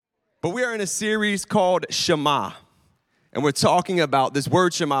But we are in a series called Shema. And we're talking about this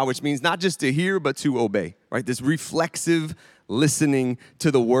word Shema, which means not just to hear, but to obey, right? This reflexive listening to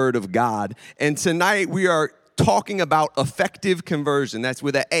the word of God. And tonight we are talking about affective conversion. That's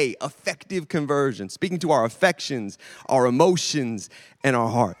with an A, affective conversion. Speaking to our affections, our emotions, and our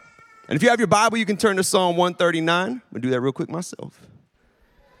heart. And if you have your Bible, you can turn to Psalm 139. I'm going to do that real quick myself.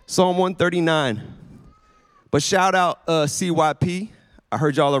 Psalm 139. But shout out CYP. I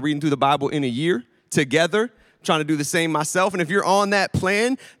heard y'all are reading through the Bible in a year together. I'm trying to do the same myself. And if you're on that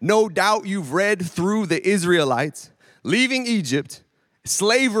plan, no doubt you've read through the Israelites leaving Egypt,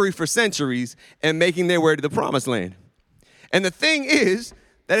 slavery for centuries, and making their way to the promised land. And the thing is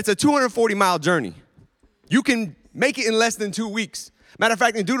that it's a 240-mile journey. You can make it in less than 2 weeks. Matter of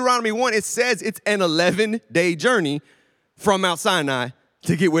fact, in Deuteronomy 1, it says it's an 11-day journey from Mount Sinai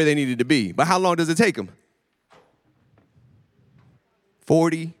to get where they needed to be. But how long does it take them?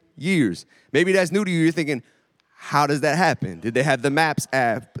 40 years. Maybe that's new to you. You're thinking, how does that happen? Did they have the Maps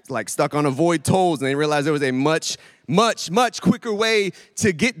app like stuck on avoid tolls and they realized there was a much quicker way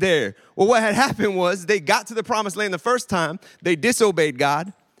to get there? Well, what had happened was they got to the promised land the first time. They disobeyed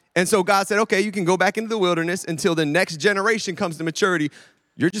God. And so God said, okay, you can go back into the wilderness until the next generation comes to maturity.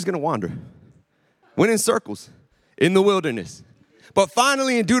 You're just going to wander. Went in circles in the wilderness. But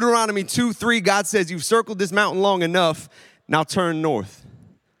finally in Deuteronomy 2:3, God says, you've circled this mountain long enough. Now turn north.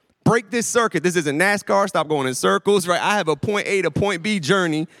 Break this circuit. This isn't NASCAR. Stop going in circles, right? I have a point A to point B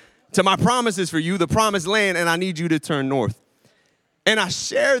journey to my promises for you, the promised land, and I need you to turn north. And I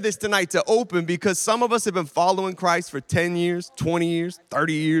share this tonight to open because some of us have been following Christ for 10 years, 20 years,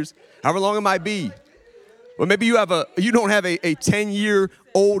 30 years, however long it might be. Or maybe you don't have a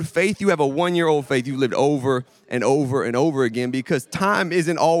 10-year-old faith. You have a 1-year-old faith. You've lived over and over and over again because time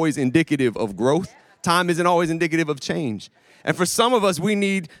isn't always indicative of growth. Time isn't always indicative of change. And for some of us, we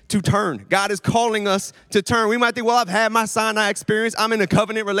need to turn. God is calling us to turn. We might think, well, I've had my Sinai experience. I'm in a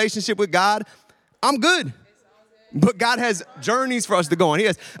covenant relationship with God. I'm good. But God has journeys for us to go on. He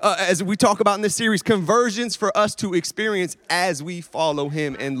has, as we talk about in this series, conversions for us to experience as we follow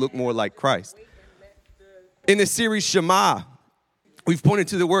him and look more like Christ. In this series, Shema, we've pointed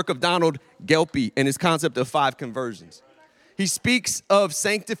to the work of Donald Gelpy and his concept of 5 conversions. He speaks of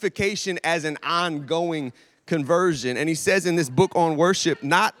sanctification as an ongoing conversion. And he says in this book on worship,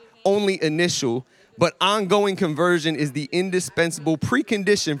 not only initial, but ongoing conversion is the indispensable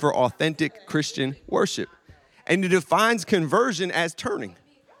precondition for authentic Christian worship. And he defines conversion as turning.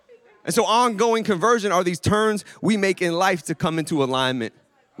 And so ongoing conversion are these turns we make in life to come into alignment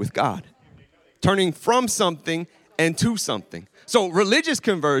with God. Turning from something and to something. So religious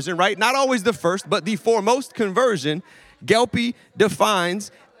conversion, right? Not always the first, but the foremost conversion, Gelpy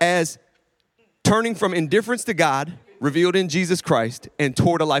defines as turning from indifference to God, revealed in Jesus Christ, and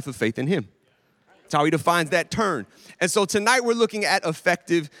toward a life of faith in him. That's how he defines that turn. And so tonight we're looking at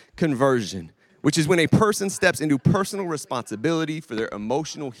affective conversion, which is when a person steps into personal responsibility for their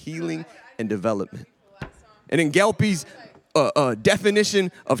emotional healing and development. And in Gelpy's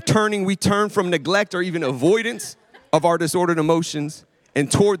definition of turning, we turn from neglect or even avoidance of our disordered emotions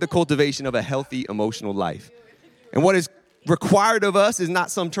and toward the cultivation of a healthy emotional life. And what is required of us is not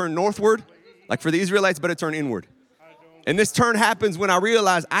some turn northward, like for the Israelites, but a turn inward. And this turn happens when I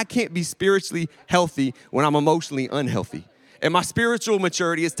realize I can't be spiritually healthy when I'm emotionally unhealthy. And my spiritual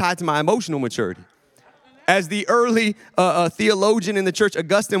maturity is tied to my emotional maturity. As the early theologian in the church,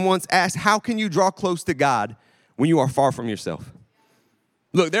 Augustine, once asked, how can you draw close to God when you are far from yourself?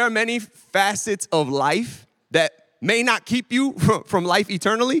 Look, there are many facets of life that may not keep you from life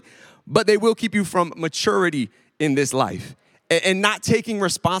eternally, but they will keep you from maturity in this life. And not taking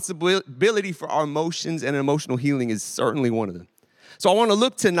responsibility for our emotions and emotional healing is certainly one of them. So I want to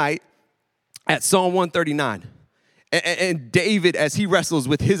look tonight at Psalm 139 and David as he wrestles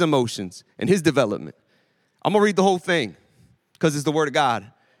with his emotions and his development. I'm going to read the whole thing because it's the word of God.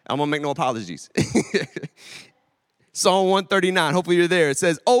 I'm going to make no apologies. Psalm 139, hopefully you're there. It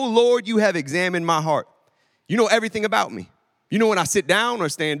says, "Oh Lord, you have examined my heart. You know everything about me. You know when I sit down or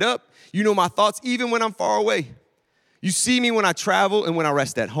stand up. You know my thoughts even when I'm far away. You see me when I travel and when I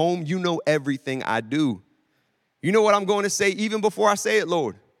rest at home. You know everything I do. You know what I'm going to say even before I say it,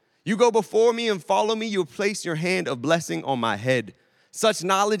 Lord. You go before me and follow me. You place your hand of blessing on my head. Such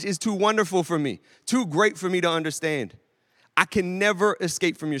knowledge is too wonderful for me, too great for me to understand. I can never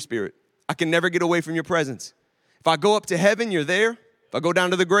escape from your spirit. I can never get away from your presence. If I go up to heaven, you're there. If I go down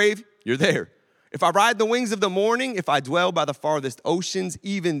to the grave, you're there. If I ride the wings of the morning, if I dwell by the farthest oceans,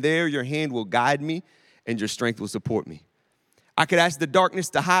 even there your hand will guide me and your strength will support me. I could ask the darkness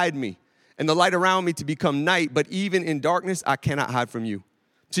to hide me and the light around me to become night, but even in darkness, I cannot hide from you.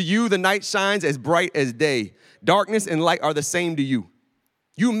 To you, the night shines as bright as day. Darkness and light are the same to you.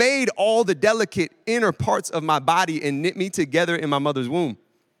 You made all the delicate inner parts of my body and knit me together in my mother's womb.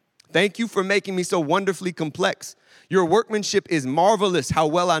 Thank you for making me so wonderfully complex. Your workmanship is marvelous, how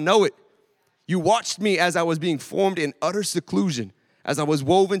well I know it. You watched me as I was being formed in utter seclusion, as I was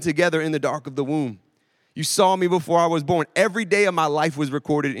woven together in the dark of the womb. You saw me before I was born. Every day of my life was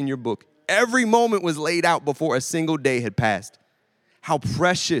recorded in your book. Every moment was laid out before a single day had passed. How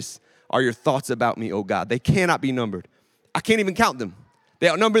precious are your thoughts about me, O God. They cannot be numbered. I can't even count them. They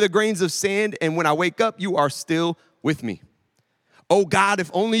outnumber the grains of sand, and when I wake up, you are still with me. Oh God, if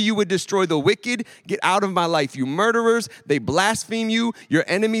only you would destroy the wicked, get out of my life, you murderers. They blaspheme you. Your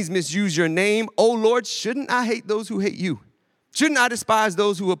enemies misuse your name. Oh Lord, shouldn't I hate those who hate you? Shouldn't I despise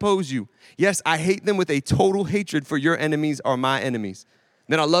those who oppose you? Yes, I hate them with a total hatred, for your enemies are my enemies.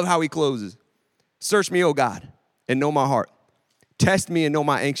 Then I love how he closes. Search me, O God, and know my heart. Test me and know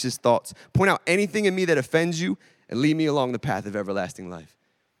my anxious thoughts. Point out anything in me that offends you and lead me along the path of everlasting life.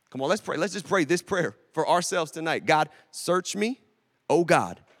 Come on, let's pray. Let's just pray this prayer for ourselves tonight. God, search me, O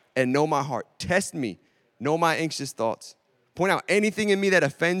God, and know my heart. Test me, know my anxious thoughts. Point out anything in me that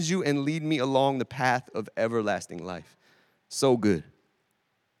offends you and lead me along the path of everlasting life. So good.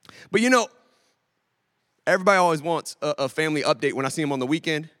 But you know, everybody always wants a family update when I see him on the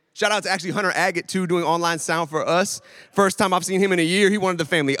weekend. Shout out to actually Hunter Agate, too, doing online sound for us. First time I've seen him in a year. He wanted the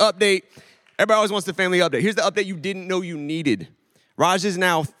family update. Everybody always wants the family update. Here's the update you didn't know you needed. Raj is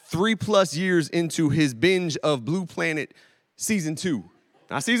now 3+ years into his binge of Blue Planet Season 2.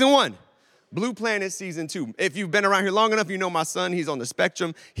 Not Season 1. Blue Planet Season 2. If you've been around here long enough, you know my son. He's on the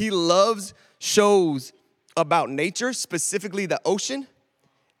spectrum. He loves shows about nature, specifically the ocean,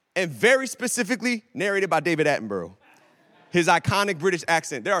 and very specifically narrated by David Attenborough. His iconic British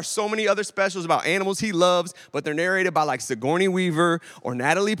accent. There are so many other specials about animals he loves, but they're narrated by like Sigourney Weaver or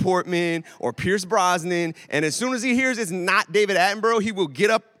Natalie Portman or Pierce Brosnan. And as soon as he hears it's not David Attenborough, he will get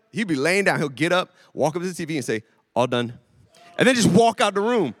up. He'll be laying down. He'll get up, walk up to the TV and say, all done. And then just walk out the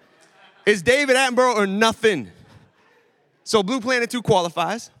room. It's David Attenborough or nothing. So Blue Planet 2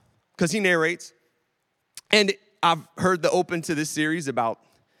 qualifies because he narrates. And I've heard the open to this series about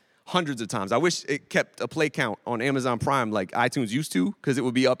hundreds of times. I wish it kept a play count on Amazon Prime like iTunes used to, because it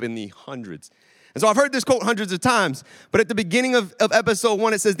would be up in the hundreds. And so I've heard this quote hundreds of times, but at the beginning of episode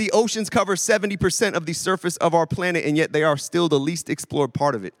 1, it says, the oceans cover 70% of the surface of our planet, and yet they are still the least explored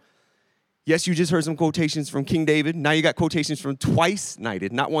part of it. Yes, you just heard some quotations from King David. Now you got quotations from twice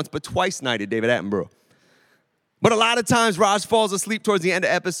knighted, not once, but twice knighted David Attenborough. But a lot of times, Raj falls asleep towards the end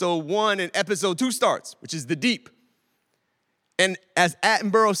of episode 1, and episode 2 starts, which is the deep. And as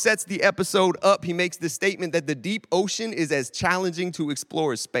Attenborough sets the episode up, he makes the statement that the deep ocean is as challenging to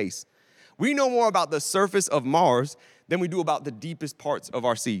explore as space. We know more about the surface of Mars than we do about the deepest parts of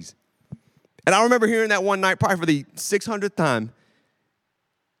our seas. And I remember hearing that one night, probably for the 600th time,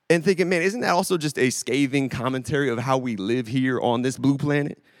 and thinking, man, isn't that also just a scathing commentary of how we live here on this blue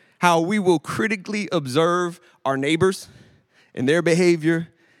planet? How we will critically observe our neighbors and their behavior,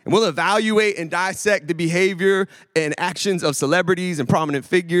 and we'll evaluate and dissect the behavior and actions of celebrities and prominent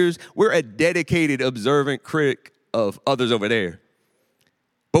figures. We're a dedicated, observant critic of others over there.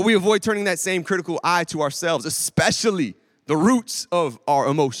 But we avoid turning that same critical eye to ourselves, especially the roots of our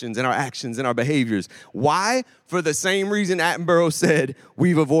emotions and our actions and our behaviors. Why? For the same reason Attenborough said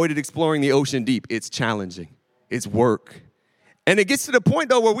we've avoided exploring the ocean deep. It's challenging. It's work. And it gets to the point,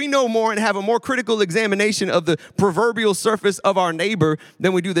 though, where we know more and have a more critical examination of the proverbial surface of our neighbor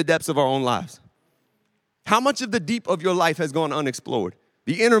than we do the depths of our own lives. How much of the deep of your life has gone unexplored?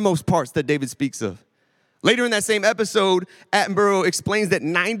 The innermost parts that David speaks of. Later in that same episode, Attenborough explains that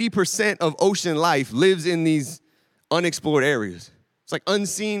 90% of ocean life lives in these unexplored areas. It's like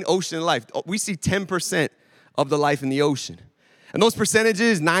unseen ocean life. We see 10% of the life in the ocean. And those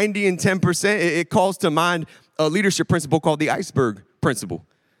percentages, 90 and 10%, it calls to mind a leadership principle called the iceberg principle,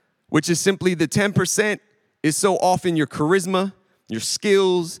 which is simply the 10% is so often your charisma, your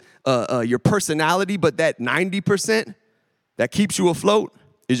skills, your personality, but that 90% that keeps you afloat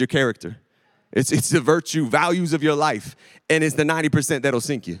is your character. It's the virtue, values of your life, and it's the 90% that'll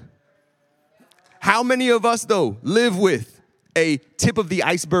sink you. How many of us, though, live with a tip of the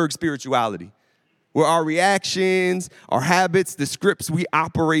iceberg spirituality, where our reactions, our habits, the scripts we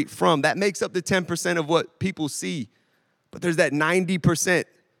operate from, that makes up the 10% of what people see. But there's that 90%,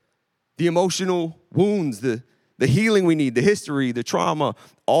 the emotional wounds, the healing we need, the history, the trauma,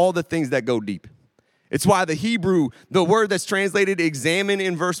 all the things that go deep. It's why the Hebrew, the word that's translated examine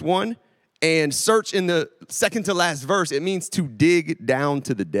in verse 1 and search in the second to last verse, it means to dig down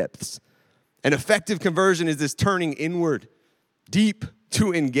to the depths. An effective conversion is this turning inward, deep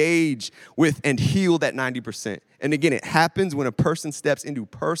to engage with and heal that 90%. And again, it happens when a person steps into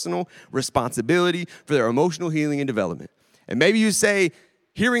personal responsibility for their emotional healing and development. And maybe you say,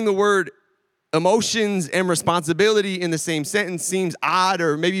 hearing the word emotions and responsibility in the same sentence seems odd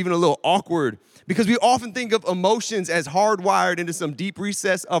or maybe even a little awkward, because we often think of emotions as hardwired into some deep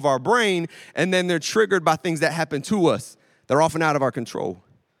recess of our brain, and then they're triggered by things that happen to us that are often out of our control.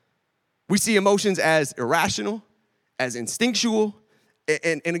 We see emotions as irrational, as instinctual,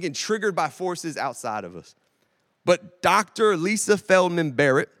 and again, triggered by forces outside of us. But Dr. Lisa Feldman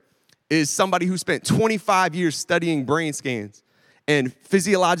Barrett is somebody who spent 25 years studying brain scans and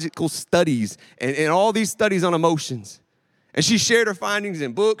physiological studies and all these studies on emotions. And she shared her findings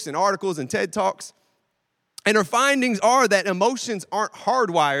in books and articles and TED Talks. And her findings are that emotions aren't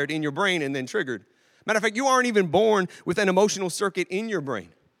hardwired in your brain and then triggered. Matter of fact, you aren't even born with an emotional circuit in your brain.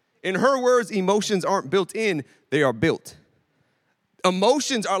 In her words, emotions aren't built in, they are built.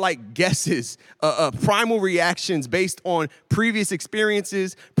 Emotions are like guesses, primal reactions based on previous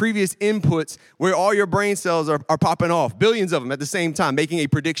experiences, previous inputs, where all your brain cells are popping off, billions of them at the same time, making a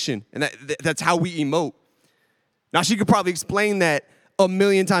prediction. And that's how we emote. Now, she could probably explain that a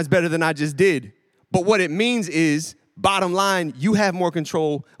million times better than I just did. But what it means is, bottom line, you have more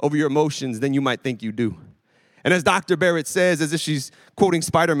control over your emotions than you might think you do. And as Dr. Barrett says, as if she's quoting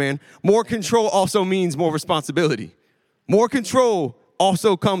Spider-Man, more control also means more responsibility. More control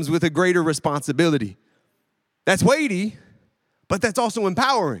also comes with a greater responsibility. That's weighty, but that's also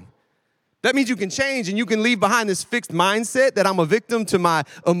empowering. That means you can change and you can leave behind this fixed mindset that I'm a victim to my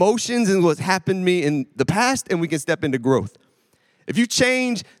emotions and what's happened to me in the past, and we can step into growth. If you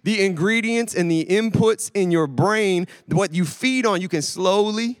change the ingredients and the inputs in your brain, what you feed on, you can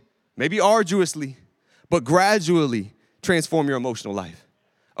slowly, maybe arduously, but gradually transform your emotional life.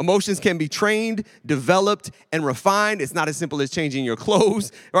 Emotions can be trained, developed, and refined. It's not as simple as changing your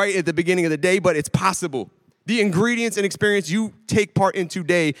clothes, right, at the beginning of the day, but it's possible. The ingredients and experience you take part in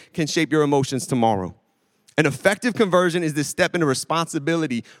today can shape your emotions tomorrow. An effective conversion is this step into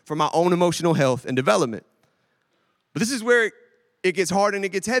responsibility for my own emotional health and development. But this is where it gets hard and it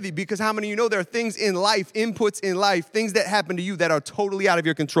gets heavy, because how many of you know there are things in life, inputs in life, things that happen to you that are totally out of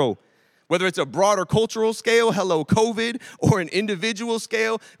your control? Whether it's a broader cultural scale, hello COVID, or an individual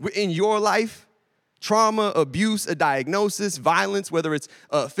scale in your life, trauma, abuse, a diagnosis, violence, whether it's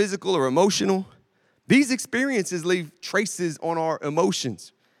physical or emotional. These experiences leave traces on our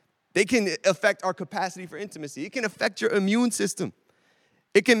emotions. They can affect our capacity for intimacy. It can affect your immune system.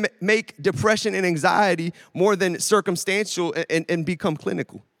 It can make depression and anxiety more than circumstantial and become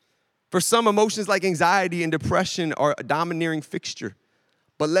clinical. For some, emotions like anxiety and depression are a domineering fixture.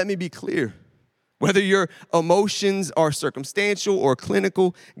 But let me be clear, whether your emotions are circumstantial or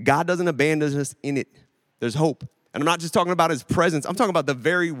clinical, God doesn't abandon us in it. There's hope. And I'm not just talking about his presence. I'm talking about the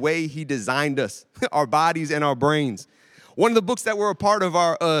very way he designed us, our bodies and our brains. One of the books that were a part of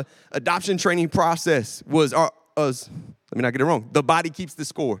our adoption training process was, let me not get it wrong, The Body Keeps the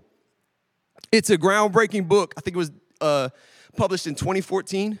Score. It's a groundbreaking book. I think it was published in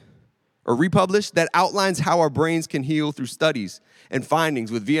 2014. Or republished, that outlines how our brains can heal through studies and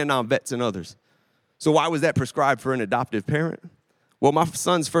findings with Vietnam vets and others. So why was that prescribed for an adoptive parent? Well, my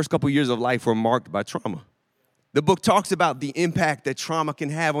son's first couple years of life were marked by trauma. The book talks about the impact that trauma can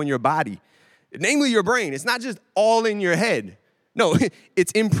have on your body, namely your brain. It's not just all in your head. No,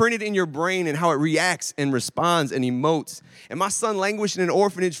 it's imprinted in your brain and how it reacts and responds and emotes. And my son languished in an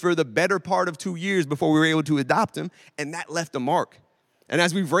orphanage for the better part of 2 years before we were able to adopt him, and that left a mark. And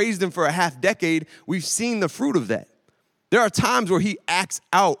as we've raised him for a half decade, we've seen the fruit of that. There are times where he acts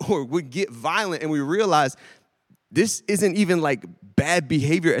out or would get violent, and we realize this isn't even like bad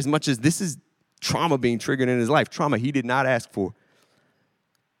behavior as much as this is trauma being triggered in his life, trauma he did not ask for.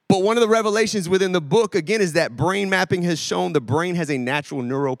 But one of the revelations within the book, again, is that brain mapping has shown the brain has a natural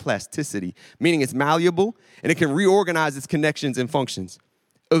neuroplasticity, meaning it's malleable and it can reorganize its connections and functions.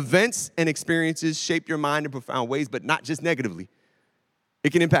 Events and experiences shape your mind in profound ways, but not just negatively.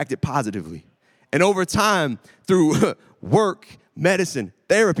 It can impact it positively. And over time, through work, medicine,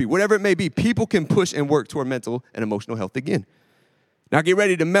 therapy, whatever it may be, people can push and work toward mental and emotional health again. Now get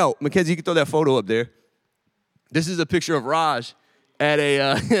ready to melt. Mackenzie, you can throw that photo up there. This is a picture of Raj at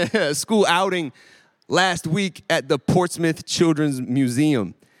a school outing last week at the Portsmouth Children's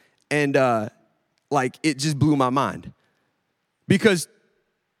Museum. And it just blew my mind. Because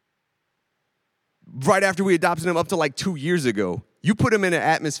right after we adopted him up to 2 years ago, you put him in an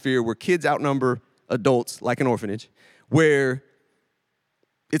atmosphere where kids outnumber adults, like an orphanage, where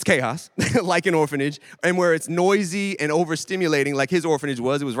it's chaos, like an orphanage, and where it's noisy and overstimulating, like his orphanage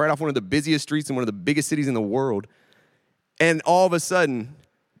was. It was right off one of the busiest streets in one of the biggest cities in the world. And all of a sudden,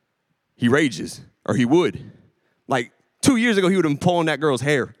 he rages, or he would. Like 2 years ago, he would have been pulling that girl's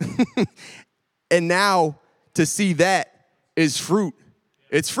hair. And now to see that is fruit.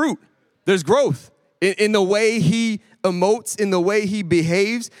 It's fruit. There's growth in the way he emotes, in the way he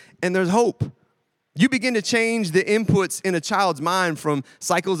behaves, and there's hope. You begin to change the inputs in a child's mind from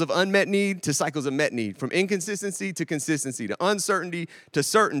cycles of unmet need to cycles of met need, from inconsistency to consistency, to uncertainty to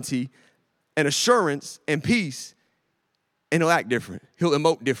certainty, and assurance and peace, and he'll act different. He'll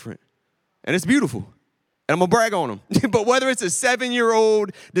emote different. And it's beautiful. And I'm going to brag on him. But whether it's a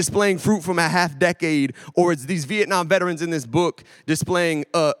 7-year-old displaying fruit from a half decade, or it's these Vietnam veterans in this book displaying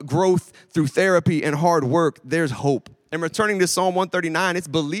growth through therapy and hard work, there's hope. And returning to Psalm 139, it's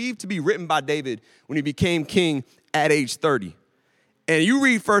believed to be written by David when he became king at age 30. And you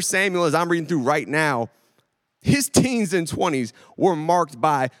read 1 Samuel, as I'm reading through right now, his teens and 20s were marked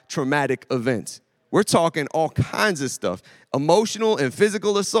by traumatic events. We're talking all kinds of stuff. Emotional and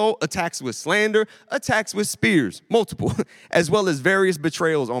physical assault, attacks with slander, attacks with spears, multiple, as well as various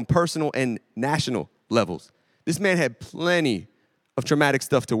betrayals on personal and national levels. This man had plenty of traumatic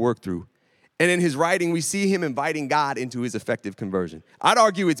stuff to work through. And in his writing, we see him inviting God into his effective conversion. I'd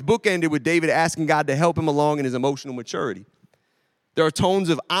argue it's bookended with David asking God to help him along in his emotional maturity. There are tones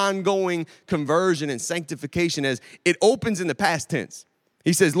of ongoing conversion and sanctification as it opens in the past tense.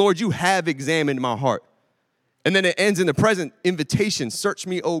 He says, Lord, you have examined my heart. And then it ends in the present invitation, search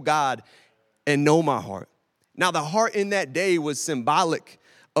me, O God, and know my heart. Now, the heart in that day was symbolic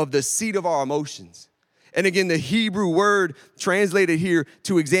of the seat of our emotions. And again, the Hebrew word translated here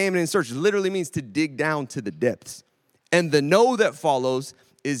to examine and search literally means to dig down to the depths. And the know that follows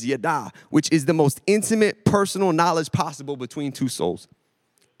is yada, which is the most intimate personal knowledge possible between two souls.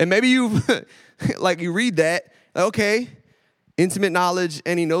 And maybe you read that, okay, intimate knowledge,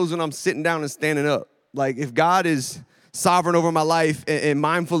 and he knows when I'm sitting down and standing up. Like, if God is sovereign over my life and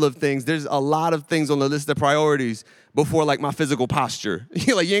mindful of things, there's a lot of things on the list of priorities before, like, my physical posture.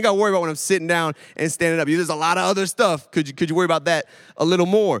 You ain't got to worry about when I'm sitting down and standing up. There's a lot of other stuff. Could you worry about that a little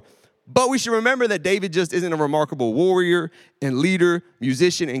more? But we should remember that David just isn't a remarkable warrior and leader,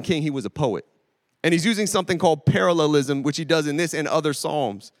 musician, and king. He was a poet. And he's using something called parallelism, which he does in this and other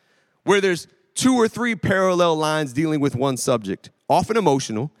psalms, where there's 2 or 3 parallel lines dealing with one subject, often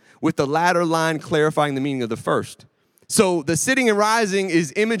emotional, with the latter line clarifying the meaning of the first. So the sitting and rising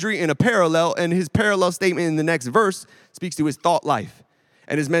is imagery in a parallel, and his parallel statement in the next verse speaks to his thought life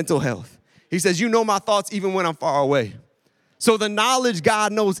and his mental health. He says, you know my thoughts even when I'm far away. So the knowledge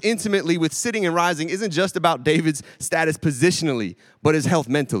God knows intimately with sitting and rising isn't just about David's status positionally, but his health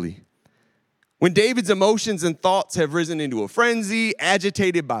mentally. When David's emotions and thoughts have risen into a frenzy,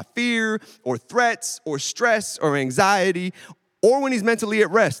 agitated by fear or threats or stress or anxiety, or when he's mentally at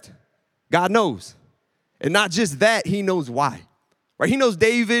rest, God knows. And not just that, he knows why. Right? He knows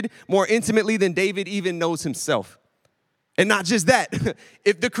David more intimately than David even knows himself. And not just that,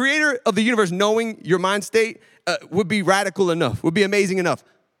 if the creator of the universe knowing your mind state would be radical enough, would be amazing enough,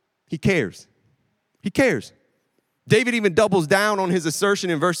 he cares. He cares. David even doubles down on his assertion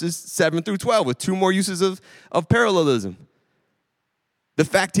in verses 7 through 12 with 2 more uses of parallelism. The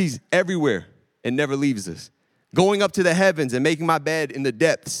fact he's everywhere and never leaves us. Going up to the heavens and making my bed in the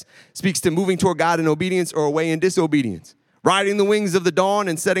depths speaks to moving toward God in obedience or away in disobedience. Riding the wings of the dawn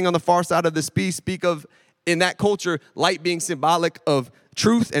and setting on the far side of the sea speak of, in that culture, light being symbolic of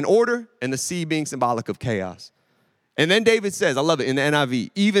truth and order and the sea being symbolic of chaos. And then David says, I love it in the NIV,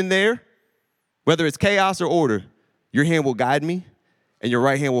 even there, whether it's chaos or order, your hand will guide me and your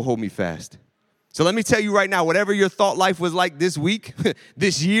right hand will hold me fast. So let me tell you right now, whatever your thought life was like this week,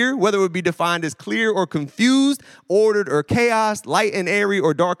 this year, whether it would be defined as clear or confused, ordered or chaos, light and airy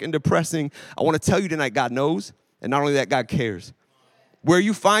or dark and depressing, I want to tell you tonight, God knows. And not only that, God cares. Where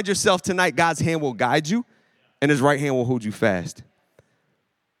you find yourself tonight, God's hand will guide you and his right hand will hold you fast.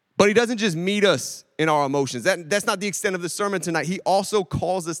 But he doesn't just meet us in our emotions. That's not the extent of the sermon tonight. He also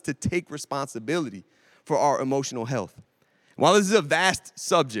calls us to take responsibility for our emotional health. While this is a vast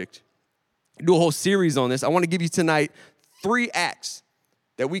subject, do a whole series on this, I want to give you tonight 3 acts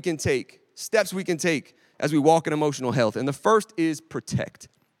that we can take, steps we can take as we walk in emotional health. And the first is protect.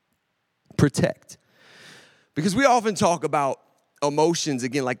 Protect. Because we often talk about emotions,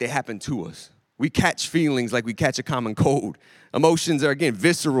 again, like they happen to us. We catch feelings like we catch a common cold. Emotions are, again,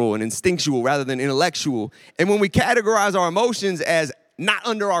 visceral and instinctual rather than intellectual. And when we categorize our emotions as not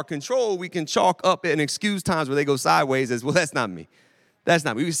under our control, we can chalk up and excuse times where they go sideways as, well, that's not me. That's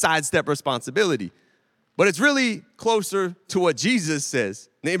not me. We sidestep responsibility. But it's really closer to what Jesus says,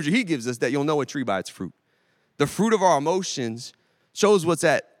 the imagery he gives us, that you'll know a tree by its fruit. The fruit of our emotions shows what's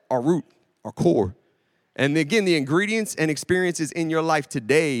at our root, our core. And again, the ingredients and experiences in your life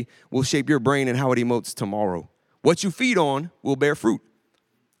today will shape your brain and how it emotes tomorrow. What you feed on will bear fruit.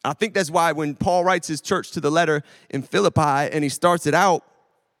 I think that's why when Paul writes his church to the letter in Philippi and he starts it out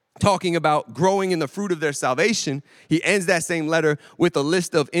talking about growing in the fruit of their salvation, he ends that same letter with a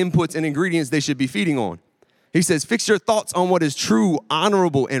list of inputs and ingredients they should be feeding on. He says, fix your thoughts on what is true,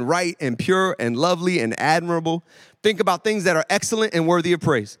 honorable, and right, and pure, and lovely, and admirable. Think about things that are excellent and worthy of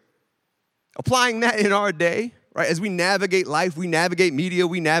praise. Applying that in our day, right, as we navigate life, we navigate media,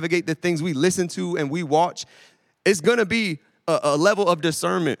 we navigate the things we listen to and we watch, it's going to be a level of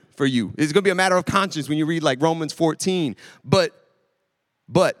discernment for you. It's going to be a matter of conscience when you read like Romans 14. But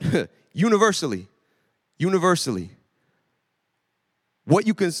universally, what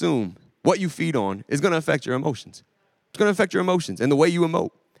you consume, what you feed on is going to affect your emotions. It's going to affect your emotions and the way you emote.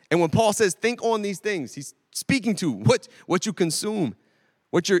 And when Paul says think on these things, he's speaking to what you consume,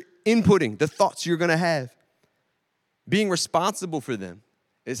 what you're inputting, the thoughts you're going to have. Being responsible for them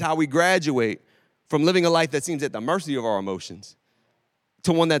is how we graduate from living a life that seems at the mercy of our emotions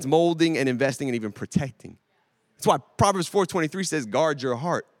to one that's molding and investing and even protecting. That's why Proverbs 4:23 says, guard your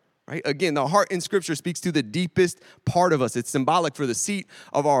heart, right? Again, the heart in Scripture speaks to the deepest part of us. It's symbolic for the seat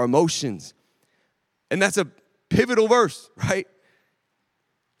of our emotions. And that's a pivotal verse, right?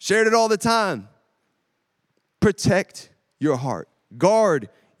 Shared it all the time. Protect your heart. Guard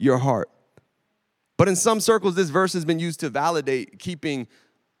your heart. But in some circles, this verse has been used to validate keeping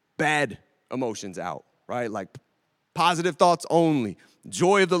bad emotions out, right? Like positive thoughts only,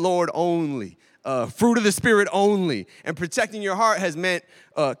 joy of the Lord only, fruit of the Spirit only. And protecting your heart has meant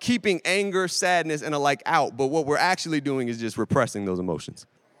keeping anger, sadness, and the like out. But what we're actually doing is just repressing those emotions.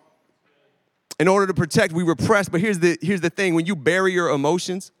 In order to protect, we repress. But here's the thing. When you bury your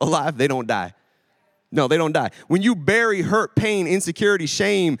emotions alive, they don't die. No, they don't die. When you bury hurt, pain, insecurity,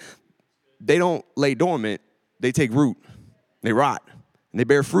 shame, they don't lay dormant. They take root. They rot. And they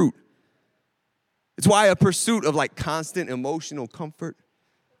bear fruit. It's why a pursuit of like constant emotional comfort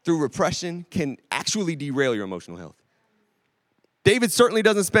through repression can actually derail your emotional health. David certainly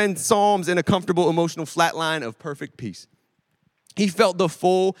doesn't spend Psalms in a comfortable emotional flatline of perfect peace. He felt the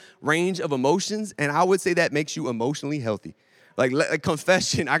full range of emotions, and I would say that makes you emotionally healthy. Like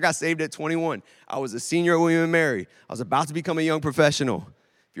confession, I got saved at 21. I was a senior at William & Mary. I was about to become a young professional.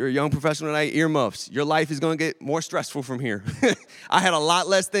 If you're a young professional tonight, earmuffs. Your life is going to get more stressful from here. I had a lot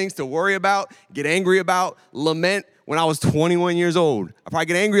less things to worry about, get angry about, lament when I was 21 years old. I probably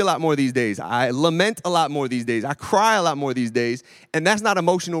get angry a lot more these days. I lament a lot more these days. I cry a lot more these days. And that's not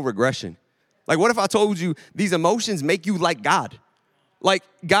emotional regression. Like, what if I told you these emotions make you like God? Like,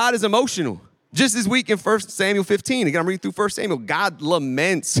 God is emotional. Just this week in 1 Samuel 15, again, I'm reading through 1 Samuel, God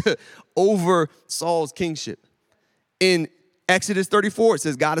laments over Saul's kingship. In Exodus 34, it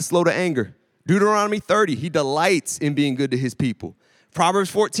says God is slow to anger. Deuteronomy 30, he delights in being good to his people. Proverbs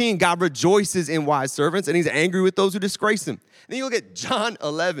 14, God rejoices in wise servants, and he's angry with those who disgrace him. And then you look at John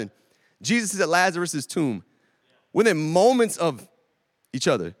 11. Jesus is at Lazarus' tomb. Within moments of each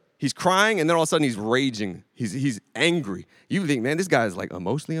other, he's crying, and then all of a sudden he's raging. He's angry. You think, man, this guy is like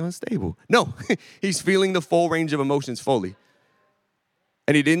emotionally unstable. No, he's feeling the full range of emotions fully.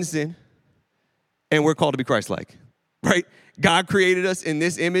 And he didn't sin. And we're called to be Christ-like, right? God created us in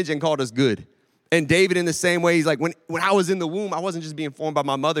this image and called us good. And David in the same way, he's like, when I was in the womb, I wasn't just being formed by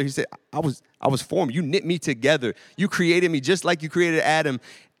my mother. He said, I was formed. You knit me together. You created me just like you created Adam,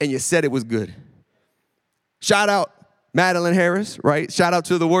 and you said it was good. Shout out Madeline Harris, right? Shout out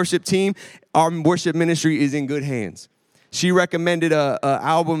to the worship team. Our worship ministry is in good hands. She recommended a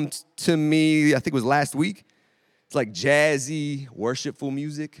album to me, I think it was last week. It's like jazzy, worshipful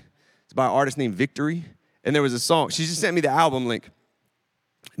music. It's by an artist named Victory. And there was a song. She just sent me the album link,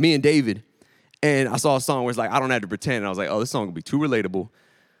 me and David. And I saw a song where it's like, I don't have to pretend. And I was like, oh, this song will be too relatable.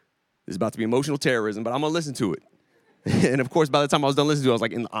 It's about to be emotional terrorism, but I'm going to listen to it. And, of course, by the time I was done listening to it, I was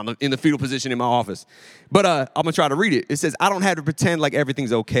like in the fetal position in my office. But I'm going to try to read it. It says, I don't have to pretend like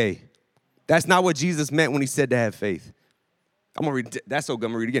everything's okay. That's not what Jesus meant when he said to have faith. I'm going to read it. That's so good.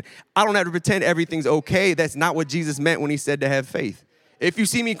 I'm going to read it again. I don't have to pretend everything's okay. That's not what Jesus meant when he said to have faith. If you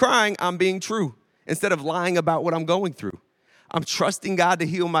see me crying, I'm being true instead of lying about what I'm going through. I'm trusting God to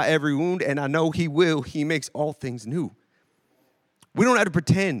heal my every wound, and I know he will. He makes all things new. We don't have to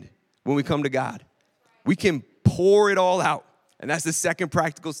pretend when we come to God. We can pour it all out, and that's the second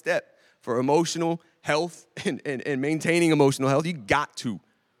practical step for emotional health and maintaining emotional health. You got to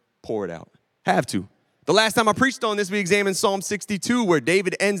pour it out. Have to. The last time I preached on this, we examined Psalm 62, where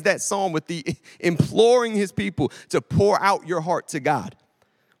David ends that psalm with the imploring his people to pour out your heart to God.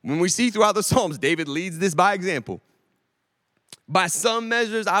 When we see throughout the Psalms, David leads this by example. By some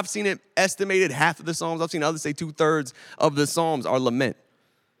measures, I've seen it estimated half of the Psalms. I've seen others say 2/3 of the Psalms are lament.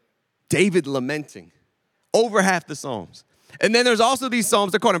 David lamenting over half the Psalms. And then there's also these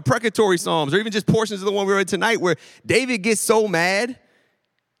Psalms, they're called imprecatory Psalms, or even just portions of the one we read tonight where David gets so mad,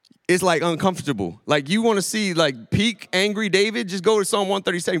 it's like uncomfortable. Like you want to see like peak angry David, just go to Psalm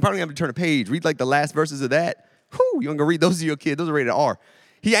 137. You probably have to turn a page. Read like the last verses of that. Whew, you ain't gonna read those to your kid. Those are rated R.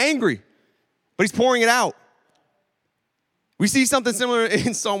 He angry, but he's pouring it out. We see something similar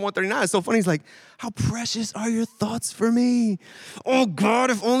in Psalm 139. It's so funny. He's like, how precious are your thoughts for me? Oh, God,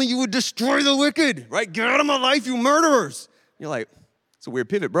 if only you would destroy the wicked, right? Get out of my life, you murderers. You're like, it's a weird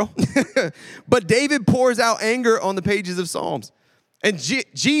pivot, bro. But David pours out anger on the pages of Psalms. And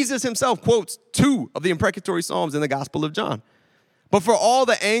Jesus himself quotes 2 of the imprecatory Psalms in the Gospel of John. But for all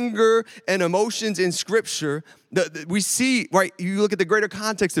the anger and emotions in Scripture, we see, right, you look at the greater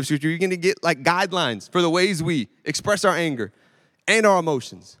context of Scripture, you're going to get like guidelines for the ways we express our anger and our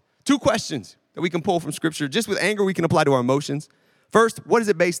emotions. 2 questions that we can pull from Scripture. Just with anger, we can apply to our emotions. First, what is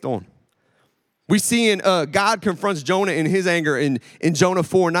it based on? We see in God confronts Jonah in his anger in Jonah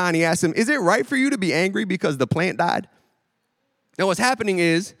 4:9. He asks him, is it right for you to be angry because the plant died? Now what's happening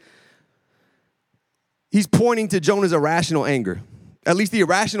is he's pointing to Jonah's irrational anger. At least the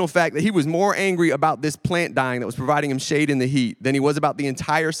irrational fact that he was more angry about this plant dying that was providing him shade in the heat than he was about the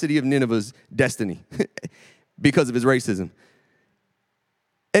entire city of Nineveh's destiny because of his racism.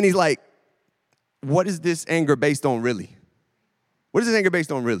 And he's like, what is this anger based on really? What is this anger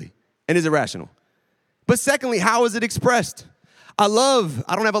based on really? And is it rational? But secondly, how is it expressed? I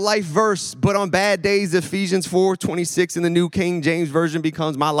don't have a life verse, but on bad days, Ephesians 4:26 in the New King James Version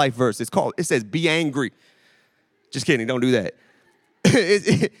becomes my life verse. It says, be angry. Just kidding, don't do that.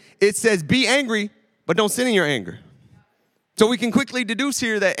 It says, be angry, but don't sin in your anger. So we can quickly deduce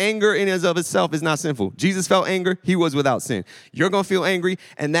here that anger in and of itself is not sinful. Jesus felt anger, he was without sin. You're going to feel angry,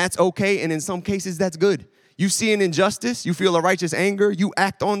 and that's okay, and in some cases, that's good. You see an injustice, you feel a righteous anger, you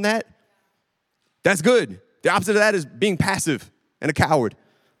act on that, that's good. The opposite of that is being passive and a coward.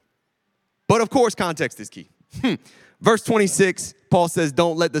 But of course, context is key. Verse 26, Paul says,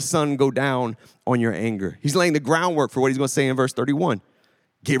 don't let the sun go down on your anger. He's laying the groundwork for what he's going to say in verse 31.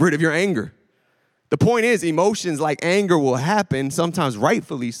 Get rid of your anger. The point is, emotions like anger will happen, sometimes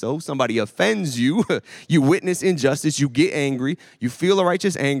rightfully so. Somebody offends you. You witness injustice. You get angry. You feel a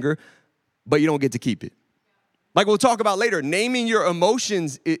righteous anger, but you don't get to keep it. Like we'll talk about later, naming your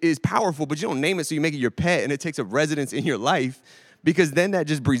emotions is powerful, but you don't name it so you make it your pet and it takes up residence in your life, because then that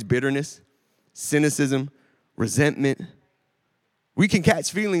just breeds bitterness, cynicism, resentment. We can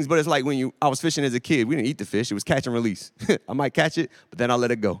catch feelings, but it's like when I was fishing as a kid. We didn't eat the fish. It was catch and release. I might catch it, but then I'll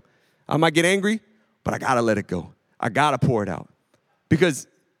let it go. I might get angry, but I got to let it go. I got to pour it out. Because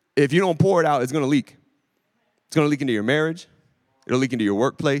if you don't pour it out, it's going to leak. It's going to leak into your marriage. It'll leak into your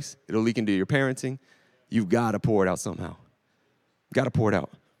workplace. It'll leak into your parenting. You've got to pour it out somehow. Got to pour it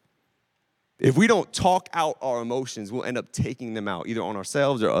out. If we don't talk out our emotions, we'll end up taking them out, either on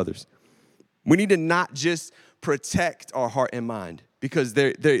ourselves or others. We need to not just protect our heart and mind because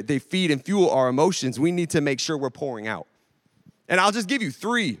they feed and fuel our emotions. We need to make sure we're pouring out. And I'll just give you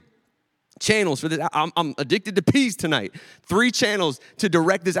 3 channels for this. I'm addicted to peace tonight. 3 channels to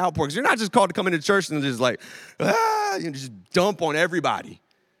direct this outpour. Because you're not just called to come into church and just like, just dump on everybody.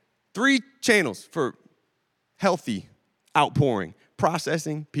 3 channels for healthy outpouring: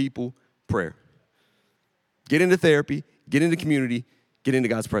 processing, people, prayer. Get into therapy, get into community, get into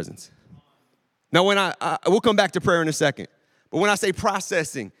God's presence. Now, when we'll come back to prayer in a second, but when I say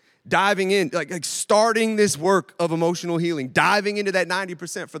processing, diving in, like starting this work of emotional healing, diving into that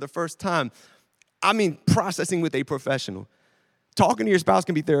 90% for the first time, I mean processing with a professional. Talking to your spouse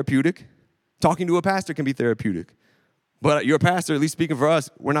can be therapeutic. Talking to a pastor can be therapeutic. But your pastor, at least speaking for us,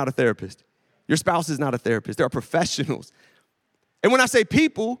 we're not a therapist. Your spouse is not a therapist. They're professionals. And when I say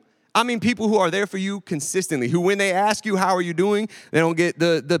people, I mean people who are there for you consistently, who when they ask you, how are you doing, they don't get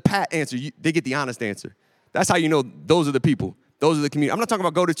the pat answer. They get the honest answer. That's how you know those are the people. Those are the community. I'm not talking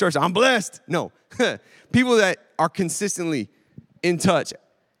about go to church. I'm blessed. No. People that are consistently in touch,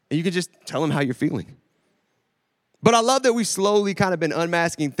 and you can just tell them how you're feeling. But I love that we slowly kind of been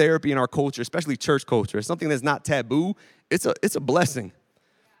unmasking therapy in our culture, especially church culture. It's something that's not taboo. It's a blessing.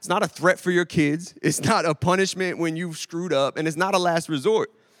 It's not a threat for your kids. It's not a punishment when you've screwed up, and it's not a last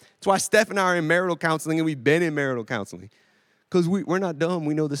resort. That's why Steph and I are in marital counseling, and we've been in marital counseling, because we're not dumb.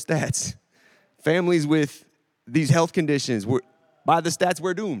 We know the stats. Families with these health conditions, by the stats,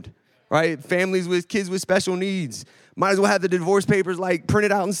 we're doomed, right? Families with kids with special needs might as well have the divorce papers like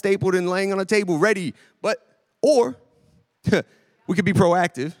printed out and stapled and laying on a table ready. Or we could be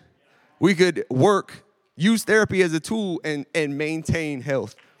proactive. We could work Use therapy as a tool and maintain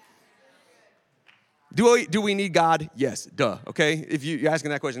health. Do we need God? Yes, duh, okay? If you're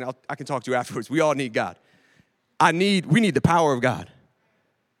asking that question, I can talk to you afterwards. We all need God. We need the power of God.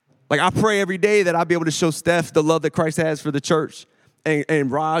 Like, I pray every day that I'll be able to show Steph the love that Christ has for the church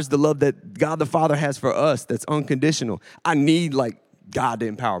and Raj the love that God the Father has for us that's unconditional. I need, God to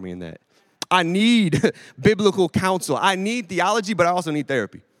empower me in that. I need biblical counsel. I need theology, but I also need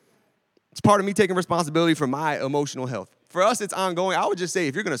therapy. It's part of me taking responsibility for my emotional health. For us, it's ongoing. I would just say,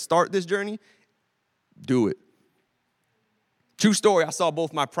 if you're going to start this journey, do it. True story, I saw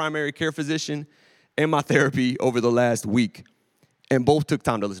both my primary care physician and my therapy over the last week, and both took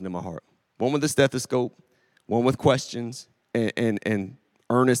time to listen to my heart. One with a stethoscope, one with questions, and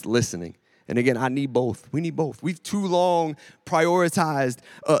earnest listening. And again, I need both. We need both. We've too long prioritized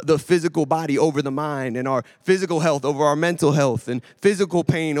the physical body over the mind, and our physical health over our mental health, and physical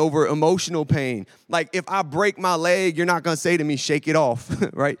pain over emotional pain. Like, if I break my leg, you're not going to say to me, shake it off,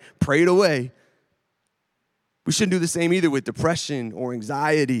 right? Pray it away. We shouldn't do the same either with depression or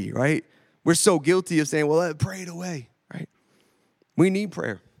anxiety, right? We're so guilty of saying, well, pray it away, right? We need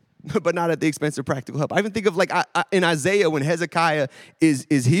prayer, but not at the expense of practical help. I even think of in Isaiah when Hezekiah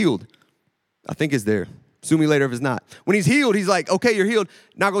is healed. I think it's there. Sue me later if it's not. When he's healed, he's like, okay, you're healed.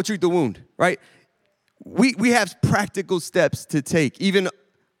 Now go treat the wound, right? We have practical steps to take, even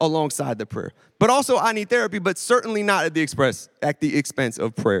alongside the prayer. But also, I need therapy, but certainly not at the expense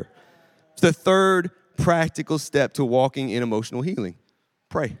of prayer. It's the third practical step to walking in emotional healing.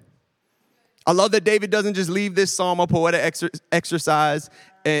 Pray. I love that David doesn't just leave this psalm a poetic exercise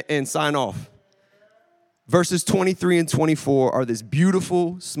and sign off. Verses 23 and 24 are this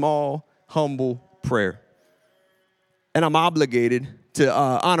beautiful, small, humble prayer. And I'm obligated to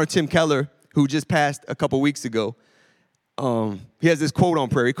honor Tim Keller, who just passed a couple weeks ago. He has this quote on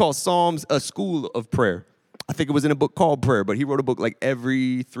prayer. He calls Psalms a school of prayer. I think it was in a book called Prayer, but he wrote a book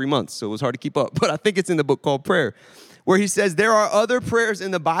every 3 months, so it was hard to keep up. But I think it's in the book called Prayer, where he says there are other prayers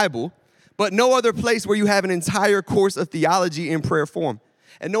in the Bible, but no other place where you have an entire course of theology in prayer form.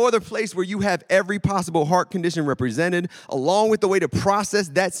 And no other place where you have every possible heart condition represented, along with the way to process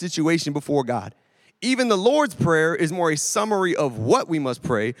that situation before God. Even the Lord's Prayer is more a summary of what we must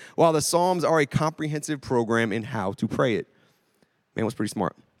pray, while the Psalms are a comprehensive program in how to pray it. Man, was pretty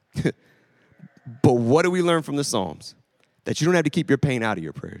smart. But what do we learn from the Psalms? That you don't have to keep your pain out of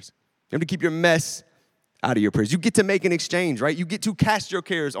your prayers. You have to keep your mess out of your prayers. You get to make an exchange, right? You get to cast your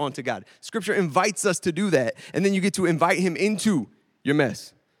cares onto God. Scripture invites us to do that, and then you get to invite him into your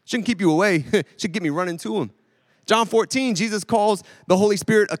mess. Shouldn't keep you away. Should get me running to him. John 14, Jesus calls the Holy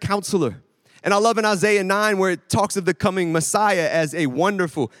Spirit a counselor. And I love in Isaiah 9 where it talks of the coming Messiah as a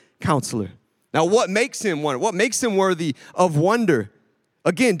wonderful counselor. Now, what makes him wonderful? What makes him worthy of wonder?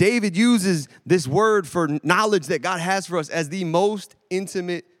 Again, David uses this word for knowledge that God has for us as the most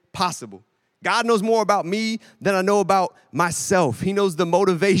intimate possible. God knows more about me than I know about myself. He knows the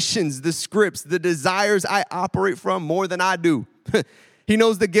motivations, the scripts, the desires I operate from more than I do. He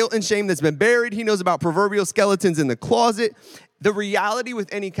knows the guilt and shame that's been buried. He knows about proverbial skeletons in the closet. The reality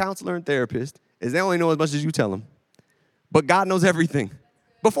with any counselor and therapist is they only know as much as you tell them. But God knows everything.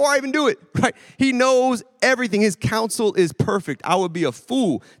 Before I even do it, right? He knows everything. His counsel is perfect. I would be a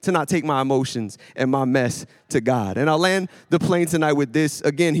fool to not take my emotions and my mess to God. And I'll land the plane tonight with this.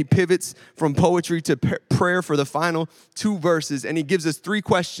 Again, he pivots from poetry to prayer for the final 2 verses, and he gives us 3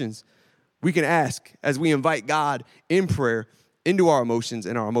 questions we can ask as we invite God in prayer into our emotions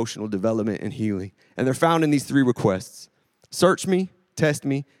and our emotional development and healing. And they're found in these 3 requests. Search me, test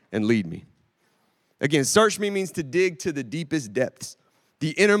me, and lead me. Again, search me means to dig to the deepest depths,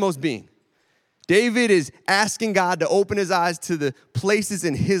 the innermost being. David is asking God to open his eyes to the places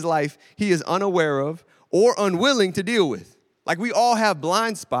in his life he is unaware of or unwilling to deal with. Like, we all have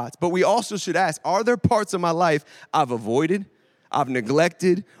blind spots, but we also should ask, are there parts of my life I've avoided, I've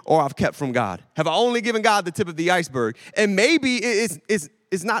neglected, or I've kept from God? Have I only given God the tip of the iceberg? And maybe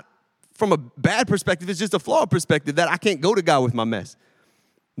it's not from a bad perspective, it's just a flawed perspective that I can't go to God with my mess.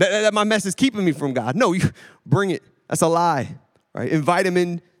 That my mess is keeping me from God. No, you bring it. That's a lie. Right? Invite him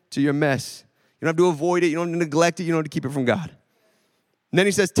into your mess. You don't have to avoid it. You don't have to neglect it. You don't have to keep it from God. And then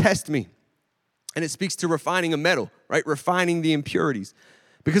he says, test me. And it speaks to refining a metal, right? Refining the impurities.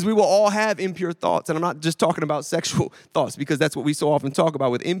 Because we will all have impure thoughts. And I'm not just talking about sexual thoughts, because that's what we so often talk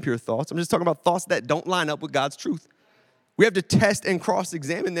about with impure thoughts. I'm just talking about thoughts that don't line up with God's truth. We have to test and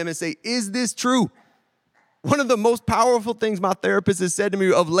cross-examine them and say, is this true? One of the most powerful things my therapist has said to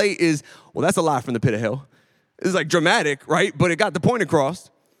me of late is, well, that's a lie from the pit of hell. It's like dramatic, right? But it got the point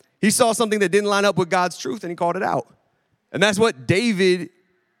across. He saw something that didn't line up with God's truth, and he called it out. And that's what David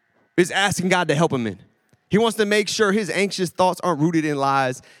is asking God to help him in. He wants to make sure his anxious thoughts aren't rooted in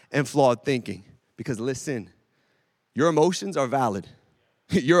lies and flawed thinking. Because listen, your emotions are valid.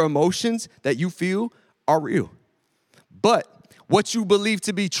 Your emotions that you feel are real. But what you believe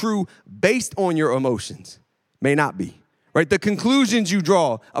to be true based on your emotions may not be. Right? The conclusions you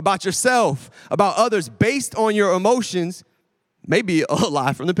draw about yourself, about others, based on your emotions may be a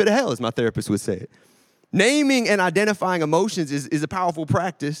lie from the pit of hell, as my therapist would say it. Naming and identifying emotions is a powerful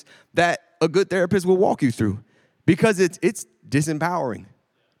practice that a good therapist will walk you through because it's disempowering,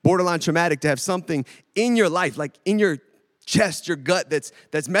 borderline traumatic to have something in your life, like in your chest, your gut,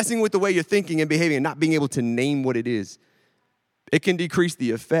 that's messing with the way you're thinking and behaving and not being able to name what it is. It can decrease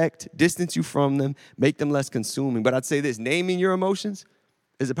the effect, distance you from them, make them less consuming. But I'd say this, naming your emotions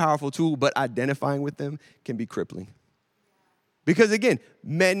is a powerful tool, but identifying with them can be crippling. Because again,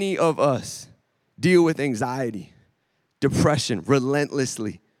 many of us deal with anxiety, depression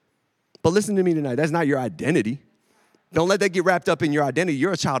relentlessly. But listen to me tonight, that's not your identity. Don't let that get wrapped up in your identity.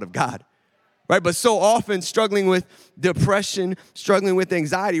 You're a child of God, right? But so often struggling with depression, struggling with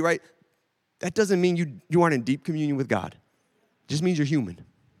anxiety, right? That doesn't mean you aren't in deep communion with God. It just means you're human.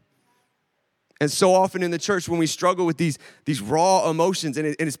 And so often in the church when we struggle with these raw emotions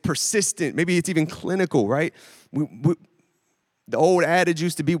and it's persistent, maybe it's even clinical, right? The old adage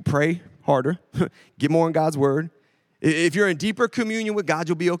used to be pray harder, get more in God's word. If you're in deeper communion with God,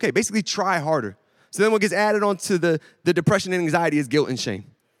 you'll be okay. Basically, try harder. So then what gets added onto the depression and anxiety is guilt and shame.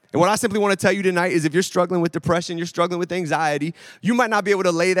 And what I simply want to tell you tonight is if you're struggling with depression, you're struggling with anxiety, you might not be able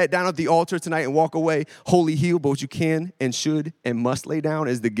to lay that down at the altar tonight and walk away wholly healed, but what you can and should and must lay down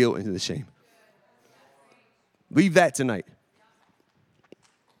is the guilt and the shame. Leave that tonight.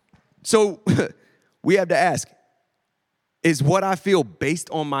 So we have to ask, is what I feel based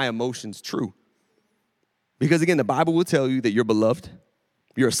on my emotions true? Because again, the Bible will tell you that you're beloved,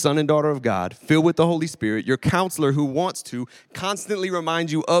 you're a son and daughter of God, filled with the Holy Spirit, your counselor who wants to constantly remind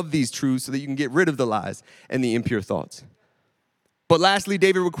you of these truths so that you can get rid of the lies and the impure thoughts. But lastly,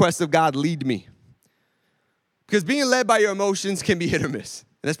 David requests of God, lead me. Because being led by your emotions can be hit or miss.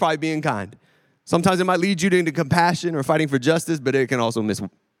 And that's probably being kind. Sometimes it might lead you into compassion or fighting for justice, but it can also miss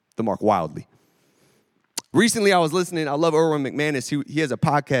the mark wildly. Recently, I was listening. I love Erwin McManus. He has a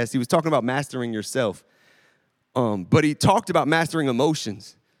podcast. He was talking about mastering yourself. But he talked about mastering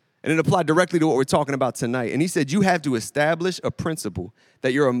emotions. And it applied directly to what we're talking about tonight. And he said, you have to establish a principle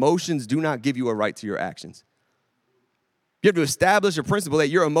that your emotions do not give you a right to your actions. You have to establish a principle that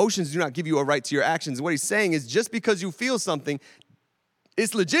your emotions do not give you a right to your actions. And what he's saying is just because you feel something,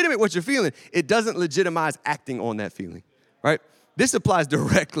 it's legitimate what you're feeling. It doesn't legitimize acting on that feeling, right? This applies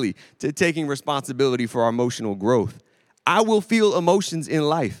directly to taking responsibility for our emotional growth. I will feel emotions in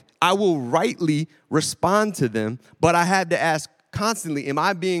life. I will rightly respond to them, but I have to ask constantly, am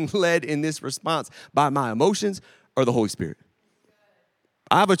I being led in this response by my emotions or the Holy Spirit?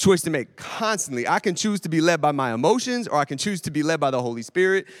 I have a choice to make constantly. I can choose to be led by my emotions or I can choose to be led by the Holy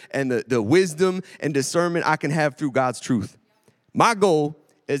Spirit and the wisdom and discernment I can have through God's truth. My goal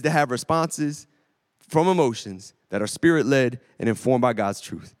is to have responses from emotions that are spirit-led and informed by God's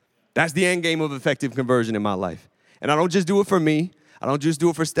truth. That's the end game of effective conversion in my life. And I don't just do it for me. I don't just do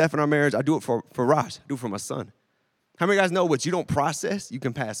it for Steph and our marriage. I do it for Raj. I do it for my son. How many of you guys know what you don't process, you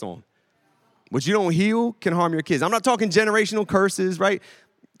can pass on? What you don't heal can harm your kids. I'm not talking generational curses, right?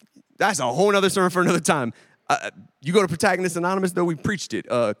 That's a whole other sermon for another time. You go to Protagonists Anonymous, though, we preached it.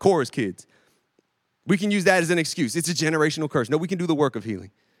 Chorus kids. We can use that as an excuse. It's a generational curse. No, we can do the work of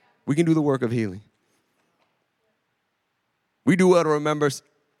healing. We can do the work of healing. We do well to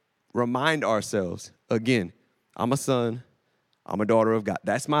remind ourselves, again, I'm a son, I'm a daughter of God.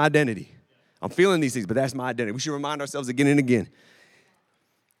 That's my identity. I'm feeling these things, but that's my identity. We should remind ourselves again and again.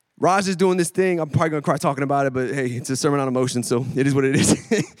 Raj is doing this thing. I'm probably going to cry talking about it, but hey, it's a sermon on emotion, so it is what it is.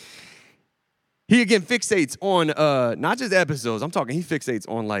 He, again, fixates on not just episodes. I'm talking he fixates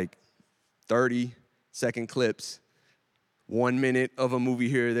on like 30-second clips, 1 minute of a movie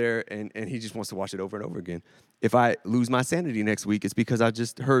here or there, and he just wants to watch it over and over again. If I lose my sanity next week, it's because I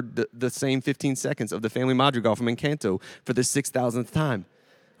just heard the same 15 seconds of the Family Madrigal from Encanto for the 6,000th time.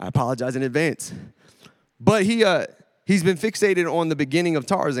 I apologize in advance. But he's been fixated on the beginning of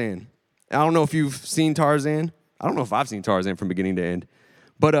Tarzan. I don't know if you've seen Tarzan. I don't know if I've seen Tarzan from beginning to end.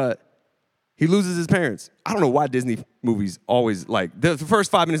 But he loses his parents. I don't know why Disney movies always, like, the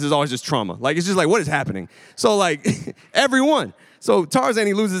first 5 minutes is always just trauma. Like, it's just like, what is happening? So, like, everyone. So Tarzan,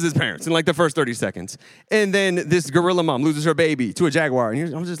 he loses his parents in, like, the first 30 seconds. And then this gorilla mom loses her baby to a jaguar.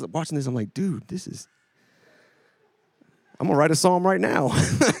 And I'm just watching this. I'm like, dude, I'm going to write a psalm right now.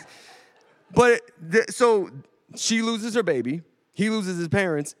 But, so she loses her baby. He loses his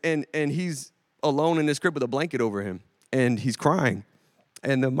parents. And he's alone in his crib with a blanket over him, and he's crying.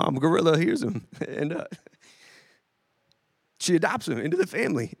 And the mom gorilla hears him, and she adopts him into the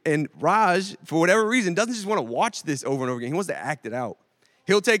family. And Raj, for whatever reason, doesn't just want to watch this over and over again. He wants to act it out.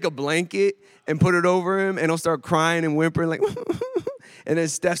 He'll take a blanket and put it over him, and he'll start crying and whimpering like, and then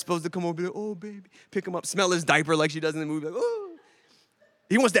Steph's supposed to come over and be like, oh, baby, pick him up, smell his diaper like she does in the movie, like, oh.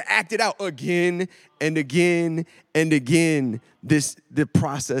 He wants to act it out again and again and again, the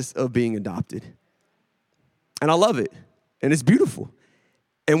process of being adopted. And I love it, and it's beautiful.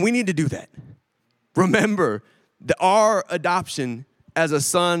 And we need to do that. Remember our adoption as a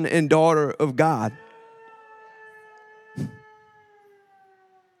son and daughter of God.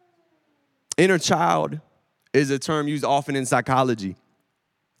 Inner child is a term used often in psychology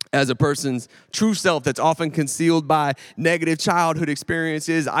as a person's true self that's often concealed by negative childhood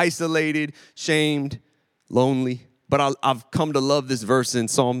experiences, isolated, shamed, lonely. But I've come to love this verse in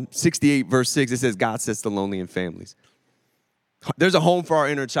Psalm 68, verse 6. It says, God sets the lonely in families. There's a home for our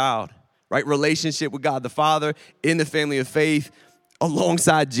inner child, right? Relationship with God the Father in the family of faith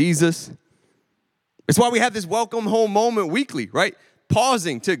alongside Jesus. It's why we have this welcome home moment weekly, right?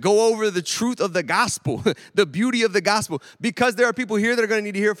 Pausing to go over the truth of the gospel, the beauty of the gospel, because there are people here that are going to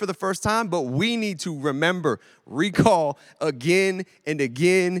need to hear it for the first time, but we need to remember, recall again and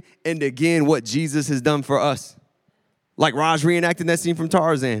again and again what Jesus has done for us. Like Raj reenacting that scene from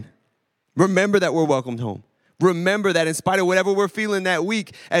Tarzan. Remember that we're welcomed home. Remember that in spite of whatever we're feeling that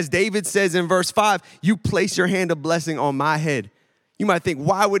week, as David says in verse 5, you place your hand of blessing on my head. You might think,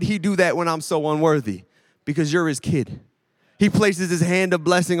 why would he do that when I'm so unworthy? Because you're his kid. He places his hand of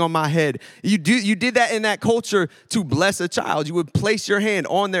blessing on my head. You did that in that culture to bless a child. You would place your hand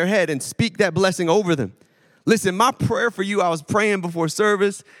on their head and speak that blessing over them. Listen, my prayer for you, I was praying before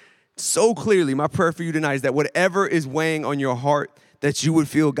service so clearly. My prayer for you tonight is that whatever is weighing on your heart, that you would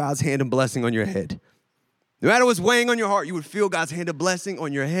feel God's hand of blessing on your head. No matter what's weighing on your heart, you would feel God's hand of blessing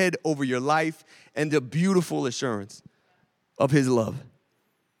on your head, over your life, and the beautiful assurance of his love.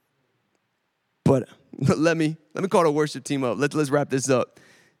 But let me call the worship team up. Let's wrap this up.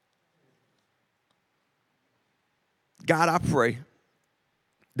 God, I pray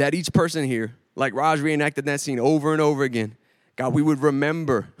that each person here, like Raj reenacted that scene over and over again, God, we would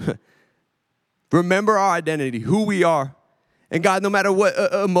remember our identity, who we are. And God, no matter what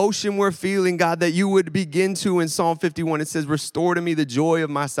emotion we're feeling, God, that you would begin to, in Psalm 51, it says, restore to me the joy of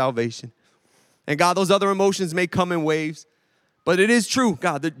my salvation. And God, those other emotions may come in waves, but it is true,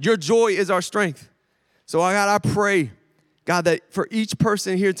 God, that your joy is our strength. So, God, I pray, God, that for each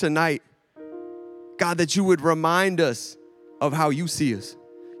person here tonight, God, that you would remind us of how you see us.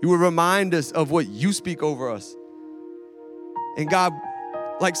 You would remind us of what you speak over us. And God,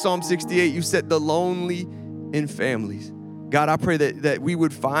 like Psalm 68, you set the lonely in families. God, I pray that we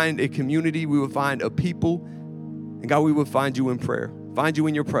would find a community, we would find a people, and God, we would find you in prayer, find you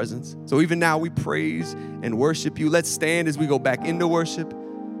in your presence. So even now we praise and worship you. Let's stand as we go back into worship.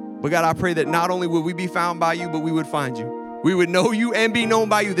 But God, I pray that not only will we be found by you, but we would find you. We would know you and be known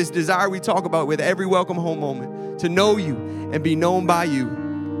by you, this desire we talk about with every welcome home moment, to know you and be known by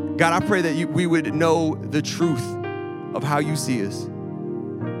you. God, I pray that we would know the truth of how you see us,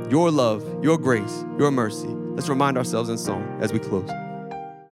 your love, your grace, your mercy. Let's remind ourselves in song as we close.